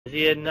Is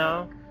he in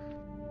now?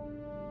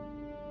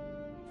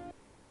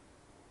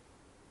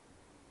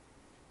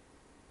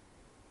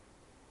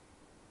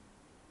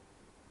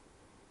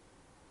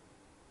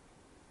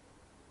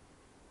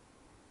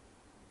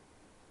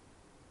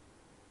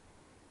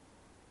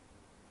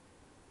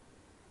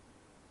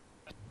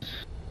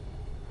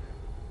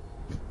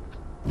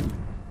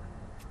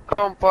 Come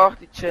on,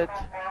 party chat.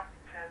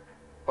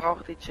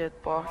 Party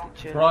chat, party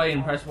chat.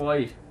 Brian, press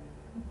white.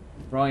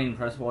 Brian,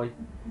 press white.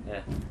 Yeah.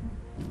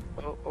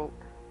 Oh.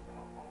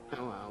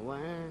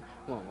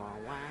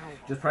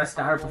 Just press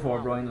start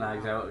before Brian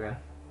lags out again.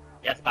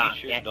 Yes,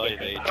 back. Yes,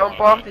 Come on,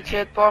 party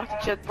chat, party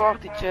chat,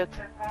 party chat.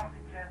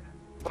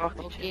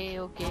 Party chat.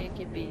 Oké,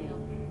 kippie.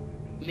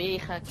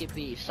 Mega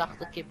kippie,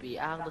 zachte kippie,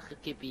 aardige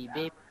kippie,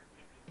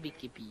 baby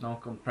kippie. Non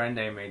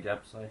comprende mes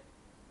japsai.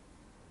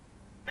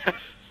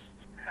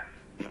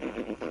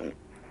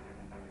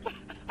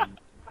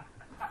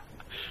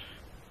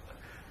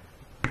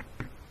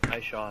 I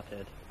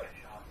shorted.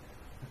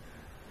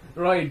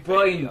 Right,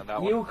 Brian,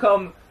 you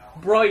come.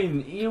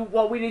 Brian,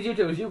 what we need you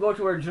to do is you go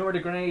to where the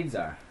grenades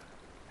are.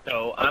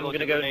 So I'm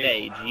gonna go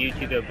nade, you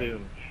two go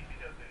boom.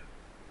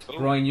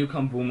 Brian, you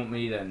come boom with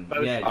me then.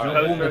 Both, yeah,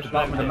 both boom at the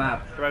bottom of the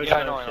map. Yeah,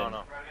 I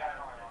know.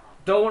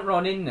 Don't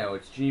run in now,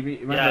 it's GB.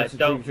 Remember, Yeah, it's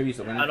don't. GB3,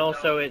 so And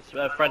also it's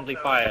friendly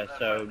fire,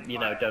 so, you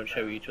know, don't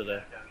show each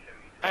other.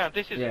 Hang on,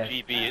 this isn't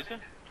GB, is it?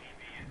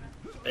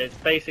 It's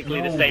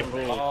basically the same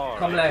rules. Oh,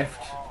 come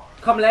left.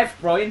 Come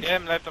left, Brian. Yeah,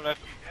 I'm left.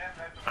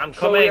 I'm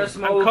coming.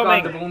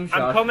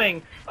 I'm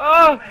coming.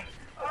 Oh!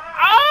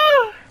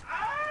 Oh!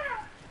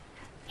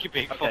 You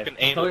big fucking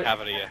anal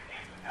cavity, yeah.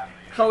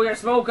 Throw your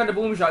smoke on the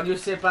boom shot and you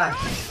sit back.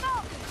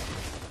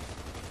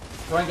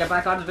 Brian, get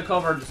back onto the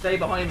cover. Stay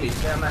behind me.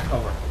 Stay on that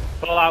cover.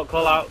 Call out.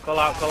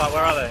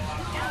 Where are they?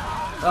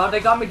 Oh,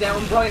 they got me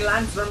down. Brian,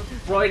 Lancer him.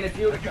 Brian, if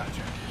you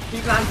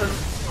keep Lancering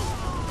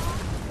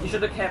him. You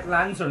should have kept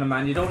Lancering him,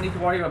 man. You don't need to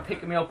worry about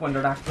picking me up when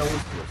they're that close to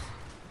us.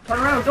 Turn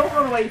around. Don't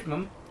run away from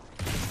him.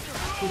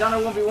 He's on a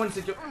 1v1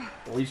 situation.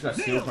 Oh, he's got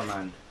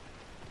Superman.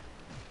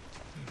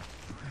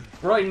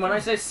 Brian, when I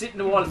say sit in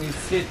the wall, it means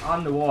sit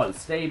on the wall.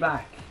 Stay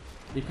back.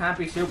 You can't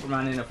be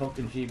Superman in a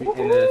fucking GB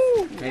in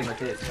a game like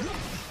this.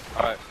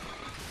 Alright.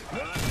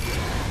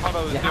 I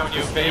was doing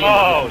you a favour.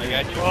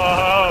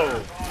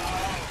 Whoa!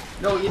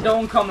 No, you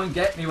don't come and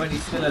get me when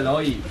he's still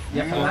alive.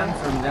 You have to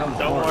Lancer him down.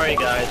 Don't worry,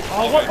 guys.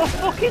 Oh, what the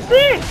fuck is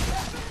this?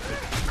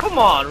 Come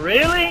on,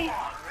 really?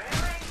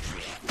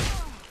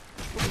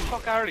 What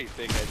the fuck are these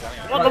big guys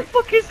anyway? What the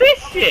fuck is this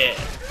shit?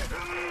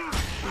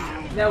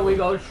 Now we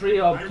go 3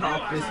 up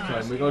top this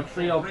time. We go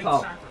 3 up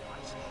top.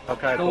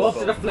 Okay, Go up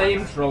to the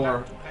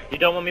flamethrower. You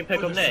don't want me to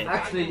pick up Nate?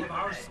 Actually,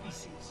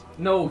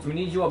 no, we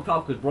need you up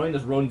top because Brian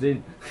just runs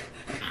in.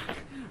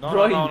 No,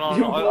 Brian, no,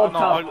 you go up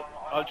top.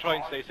 I'll try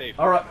and stay safe.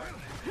 Alright,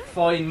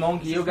 fine,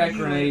 Monkey, you get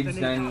grenades,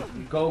 then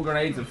go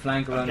grenades and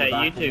flank around the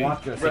back. Okay, you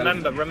two,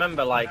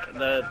 remember, like,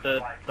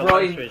 the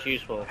Brian, lancer is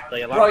useful. The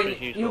lancer Brian, is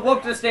useful. you go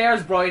up the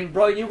stairs, Brian.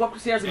 Brian, you go up the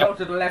stairs and go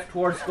to the left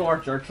towards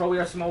Scorcher. Throw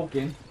your smoke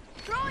in.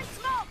 Throwing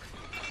smoke!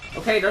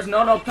 Okay, there's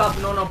none up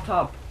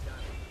top,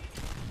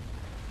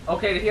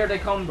 Okay, here they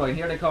come, Brian,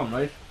 here they come,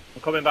 right?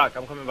 I'm coming back.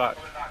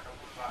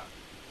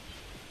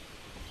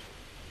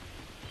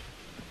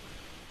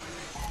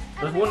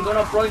 There's one gun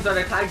up, Brian, so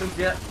they tagged him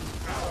for you.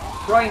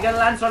 Brian, get a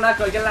lance on that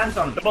guy, get a lance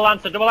on him. Double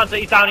lancer,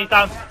 he's down.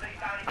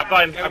 I've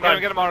got him, Get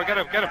him, Mara, get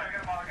him.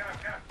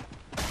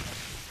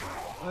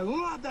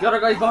 The other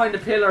guy's behind the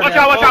pillar. Watch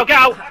out, get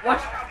out!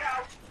 Watch.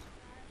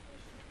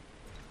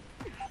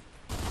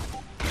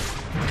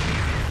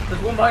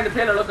 There's one behind the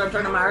pillar, look, I'm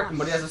trying to mark him,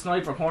 but he has a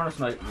sniper, corner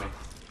sniping me.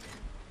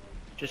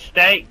 Just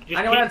stay.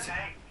 Anyone else?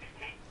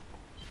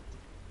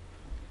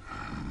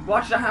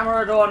 Watch the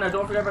hammer dawn now,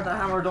 don't forget about the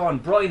hammer dawn.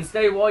 Brian,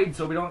 stay wide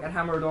so we don't get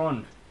hammered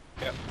on.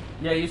 Yep.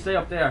 Yeah, you stay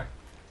up there.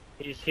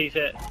 He's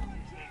hit.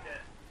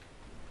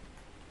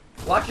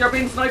 Watch, you're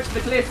being sniped to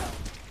the cliff.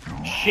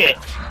 Shit.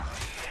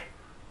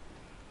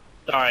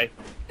 Sorry.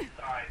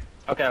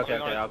 Okay,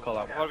 I'll call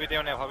out. What are we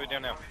doing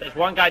now? There's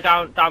one guy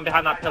down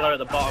behind that pillar at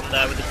the bottom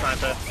there with the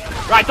sniper.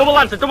 Right, double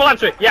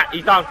lancer it. Yeah,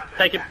 he's down.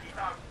 Take him.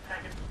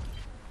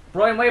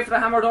 Brian, wait for the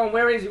hammer dawn.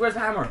 Where is he? Where's the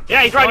hammer?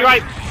 Yeah, he's right, you're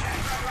right.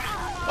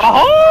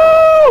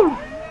 Oh!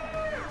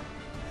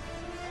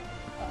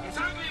 It's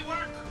ugly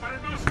work, but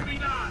it must be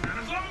done. And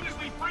as long as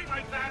we fight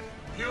like that,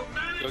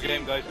 humanity Good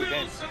game, guys, good will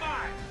game.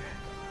 survive.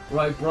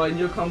 Right, Brian,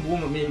 you come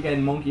boom with me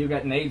again, Monkey. You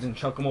get nades and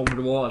chuck him over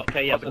the wall.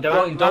 Okay, yeah, but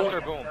Brian,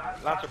 Lancer boom.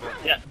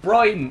 Yeah.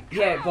 Brian,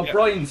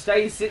 Brian,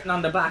 stay sitting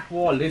on the back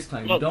wall this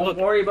time. Don't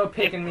worry about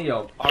picking me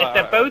up. If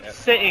they're both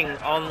sitting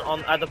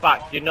on at the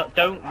back,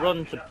 don't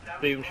run to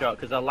boom shot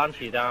because they'll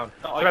lance you down.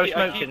 Throw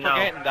smokes in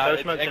now. Throw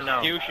smokes in now.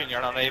 Execution,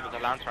 you're not able to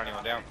lancer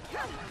anyone down.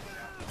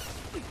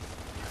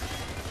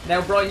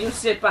 Now, Brian, you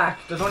sit back.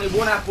 There's only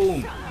one at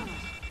boom.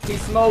 He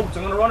smoked.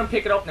 I'm gonna run and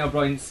pick it up now,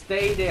 Brian.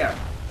 Stay there.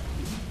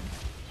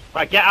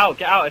 Right, get out.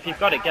 If you've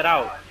got it, get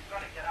out.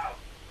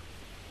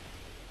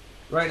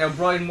 Right now,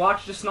 Brian,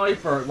 watch the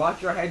sniper.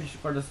 Watch your hedge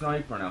for the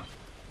sniper now.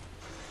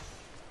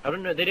 I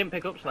don't know. They didn't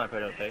pick up sniper, I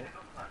don't think.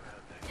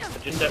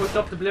 He pushed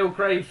up the blue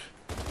crate.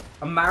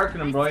 I'm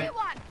marking him, Brian.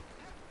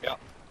 Yeah.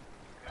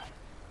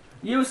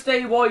 You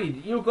stay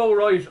wide. You go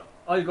right.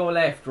 I'll go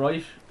left,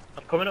 right?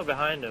 I'm coming up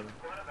behind him.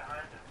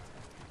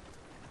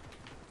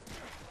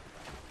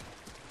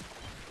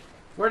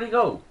 Where'd he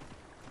go?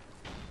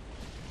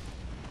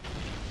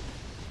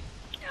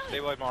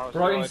 Stay wide, Morris.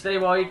 Brian, stay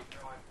wide.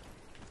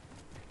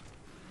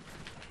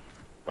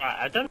 Right,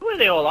 I don't know where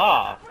they all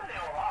are.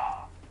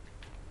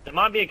 There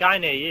might be a guy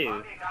near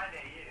you.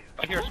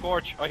 I hear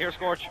Scorch. I hear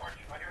Scorch.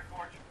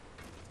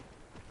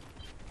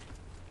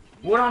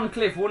 One on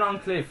cliff, one on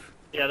cliff.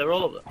 Yeah, they're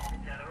all up there.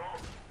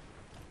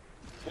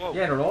 Whoa.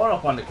 Yeah, they're all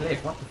up on the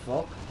cliff. What the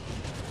fuck?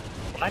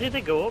 Why did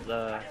they go up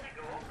there?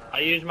 I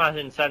use my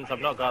incense, I've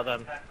not got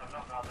them.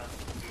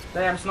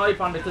 They have snipe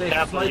on the cliff.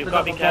 Careful, Snipers you've got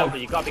to be up careful,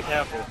 above. you've got to be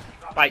careful.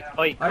 Right,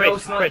 oi, I know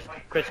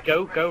Chris,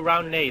 go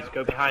round nades,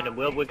 go behind them.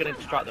 We're gonna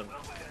distract them.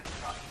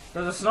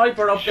 There's a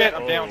sniper up Shit,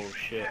 there. I'm down. Oh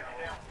shit.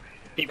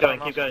 Keep going,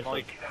 son.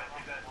 Mike.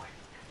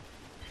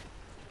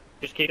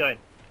 Just keep going.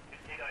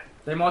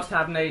 They must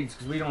have nades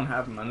because we don't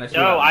have them unless you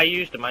No, have I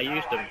used them.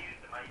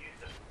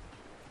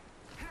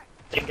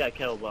 Didn't get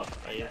killed, but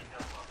I used them.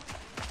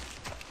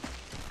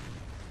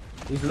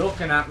 He's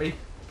looking at me.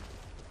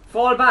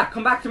 Fall back,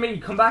 come back to me,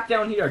 come back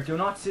down here. Do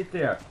not sit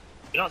there.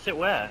 You not sit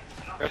where?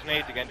 There's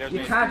nades again. There's You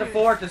nades. can't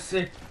afford to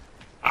sit.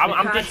 I'm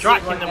can't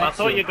distracting sit right them. I next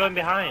thought to you you. were going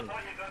behind.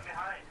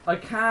 I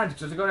can't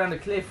because they go down the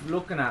cliff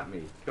looking at me.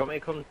 You want me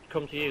to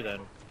come to you then?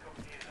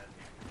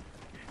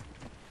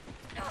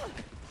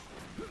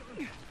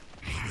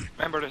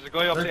 Remember, there's a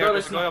guy up There's there. got a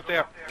There's a guy up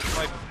there.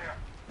 Snipe.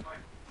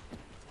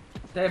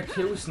 They have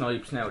 2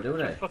 snipes now, do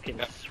they?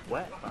 Fucking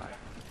sweat, man.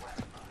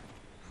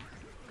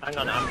 Hang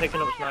on, I'm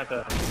picking up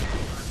sniper.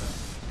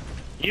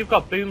 You've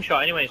got boom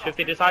shot anyway, so if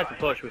they decide to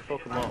push, we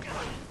fuck them up.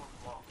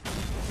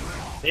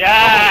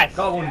 Yes!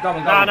 Got one.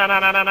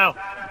 No.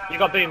 You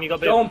got boom.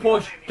 Don't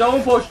push.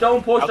 There's Okay,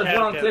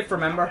 one on okay. cliff,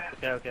 remember?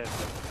 Okay.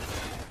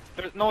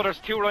 There's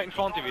 2 right in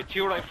front of you.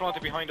 2 right in front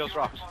of you behind those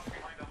rocks.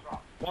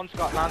 One's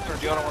got lantern,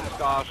 the other one's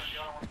got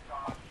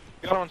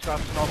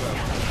snubber.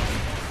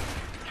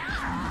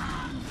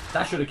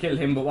 That should have killed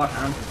him, but what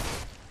harm?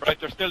 Right,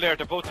 they're still there.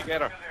 They're both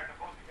together.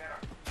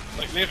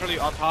 Like literally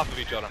on top of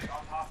each other.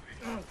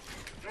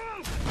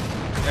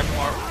 Get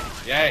more.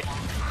 Yeah.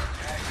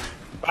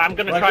 I'm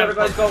gonna Right, try the and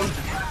other guy's going.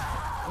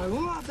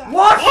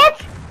 What?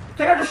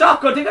 Take out the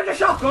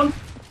shotgun.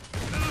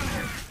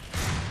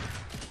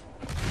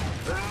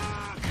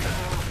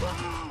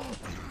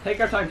 Take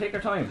your time.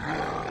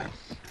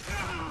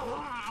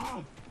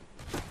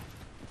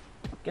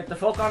 Get the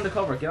fuck on the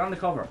cover, get on the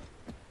cover.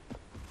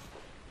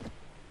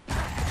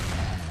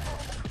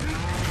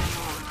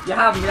 You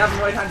have him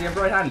right hand, you have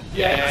right hand.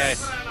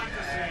 Yes.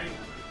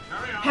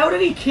 How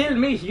did he kill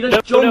me? He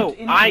just jumped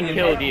into me. I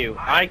killed you.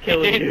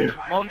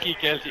 Monkey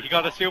killed you. He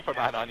got a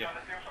Superman on you.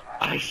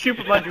 I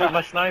superman you with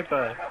my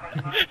sniper.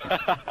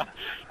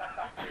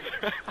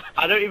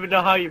 I don't even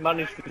know how you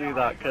managed to do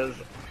that, because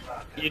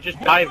you just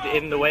dived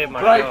in the way of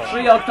my Right, shot.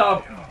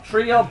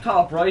 3 up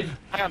top, right?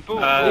 Hang on,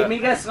 boom. Leave me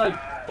guess, like...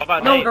 What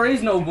about No, nades? there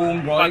is no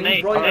boom, Brian.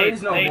 Nades, Brian, there nades,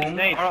 is no nades, boom.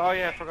 nades. Oh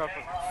yeah, I forgot.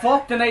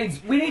 Fuck the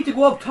nades. We need to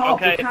go up top.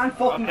 Okay, We can't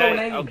fucking okay, go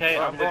nades. okay.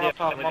 I'm going up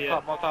top, I'm with you.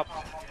 on top.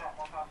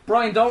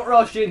 Brian, don't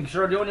rush in, because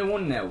you're the only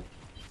one now.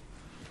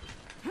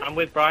 I'm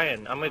with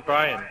Brian.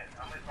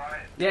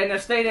 Yeah, now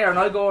stay there and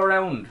I'll go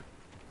around.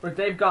 But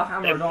they've got They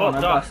hammered on.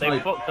 I've got They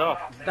snipe. fucked off.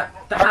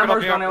 The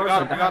hammer's on our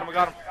side. We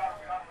got him.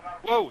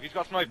 Whoa, he's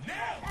got snipe.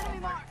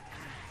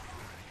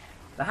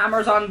 The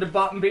hammer's on the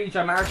bottom beach.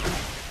 I marked him.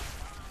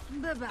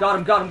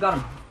 Got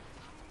him.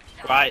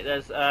 Right,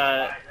 there's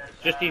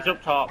he's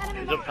up top.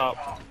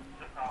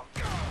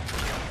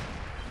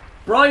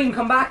 Brian,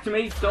 come back to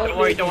me. Don't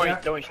worry.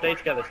 Stay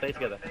together.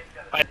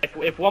 Right,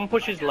 if one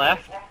pushes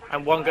left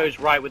and one goes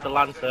right with the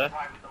lancer.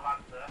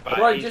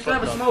 Brian, he's just fucked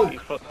have a off. smoke. He's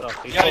fucked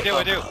off. Yeah, I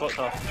do. He's fucked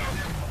off.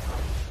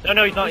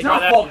 No, he's not. He's right not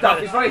there. fucked up.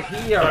 He's right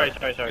here. Sorry.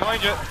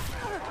 Behind you.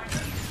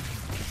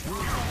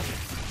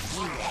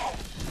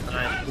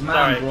 Nice. Good man,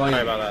 Sorry Brian.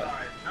 about that.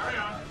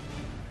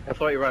 I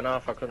thought you ran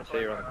off. I couldn't see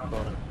you around the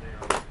corner.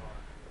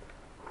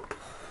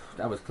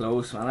 That was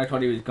close, man. I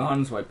thought he was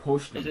gone, so I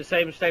pushed Is him.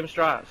 it same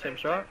strat?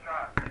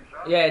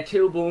 Yeah,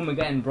 2 boom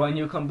again. Brian,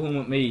 you come boom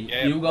with me.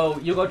 Yeah. You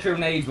go through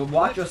nades, but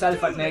watch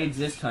yourself at nades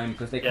this time,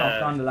 because they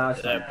copped on the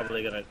last they're time.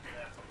 probably gonna.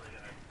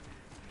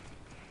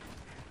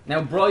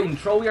 Now, Brian,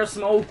 throw your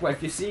smoke.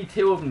 If you see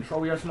 2 of them,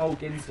 throw your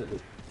smoke instantly.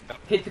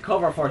 Hit the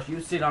cover first.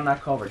 You sit on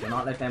that cover. Do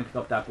not let them pick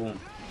up that boom.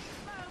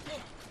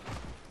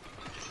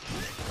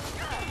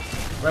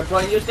 Right,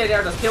 Brian, you stay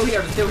there. There's 2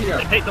 here.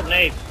 They picked up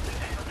nades.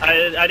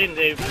 I didn't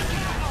do.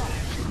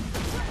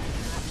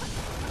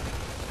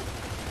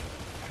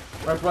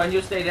 Right, Brian,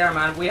 you stay there,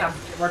 man.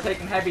 We're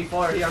taking heavy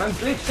fire here. I'm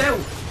glitched out.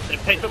 They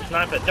picked up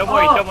sniper. Don't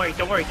worry.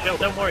 Chill.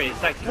 Don't worry.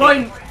 It's actually.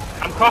 Brian,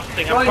 I'm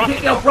crossing. Brian,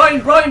 pick me up. Brian,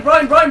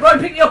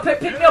 pick me up.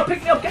 Pick me up.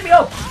 Get me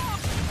up.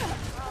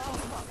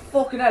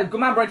 Fucking hell.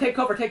 Come on, Brian. Take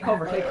cover. Get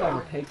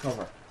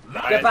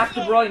back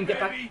to Brian.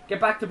 Get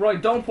back to Brian.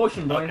 Don't push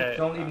him, Brian. Okay.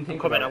 Don't even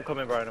think I'm about it.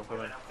 coming, Brian.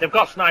 They've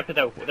got sniper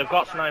though.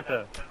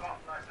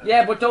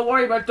 Yeah, but don't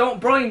worry about. Don't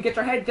Brian, get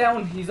your head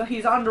down. He's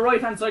on the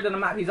right hand side of the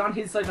map. He's on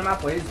his side of the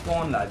map where he's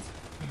spawn, lads.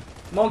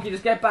 Monkey,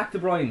 just get back to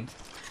Brian.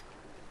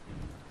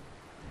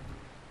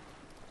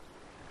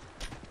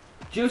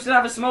 Do you still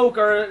have a smoke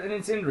or an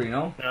incendiary,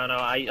 no? No,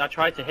 I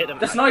tried to hit him.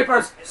 The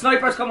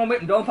sniper's coming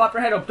with him. Don't pop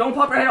your head up. Don't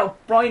pop your head up.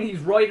 Brian, he's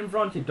right in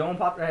front of you. Don't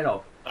pop your head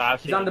up.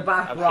 He's on the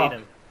back rock. I've seen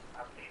him.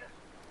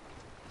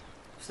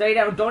 Stay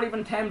down. Don't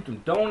even tempt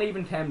him. Don't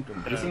even tempt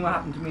him. You seen what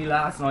happened to me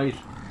last night?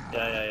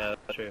 Yeah,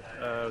 that's true.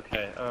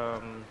 Okay,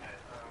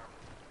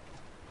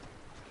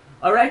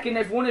 I reckon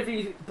if one of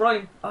you...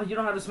 Brian... Oh, you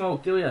don't have a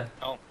smoke, do you?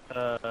 No.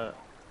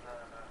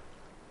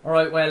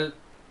 Alright, well...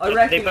 I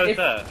reckon if...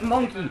 there?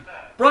 Monkey...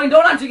 Brian,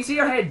 don't answer. You see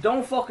your head.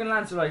 Don't fucking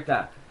answer like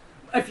that.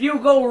 If you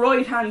go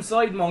right hand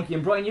side, Monkey,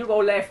 and Brian, you go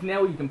left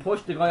now, you can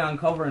push the guy on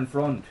cover in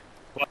front.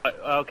 What?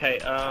 Okay,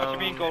 What do you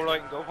mean go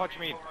right and go? What do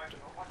you mean?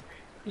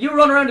 You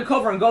run around the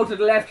cover and go to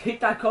the left, hit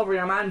that cover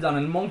your man's on,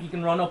 and Monkey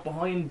can run up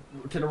behind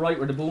to the right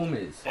where the boom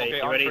is. Okay,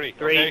 you on ready? three.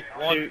 Three, Okay,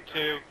 1,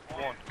 2,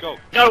 1, go.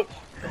 Go!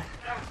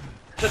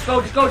 Just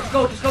go. He's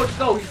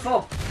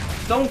fucked.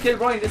 Don't kill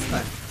Brian this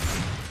time.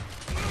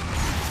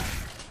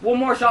 One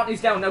more shot and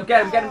he's down. Now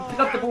get him. Pick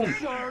up the boom.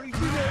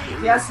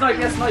 Yeah, snipe.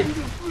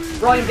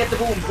 Brian, get the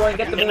boom.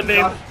 Get the boom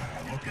shot.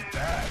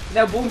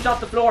 Now boom shot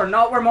the floor.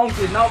 Not where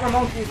Monkey is. Not.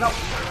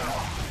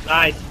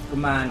 Nice. Good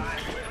man.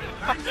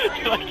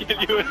 Did I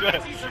kill you as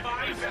well?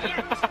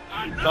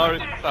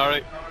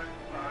 Sorry.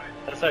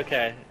 That's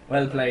okay.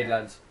 Well played,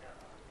 lads.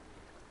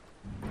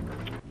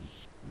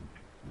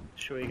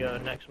 Should we go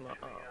next month?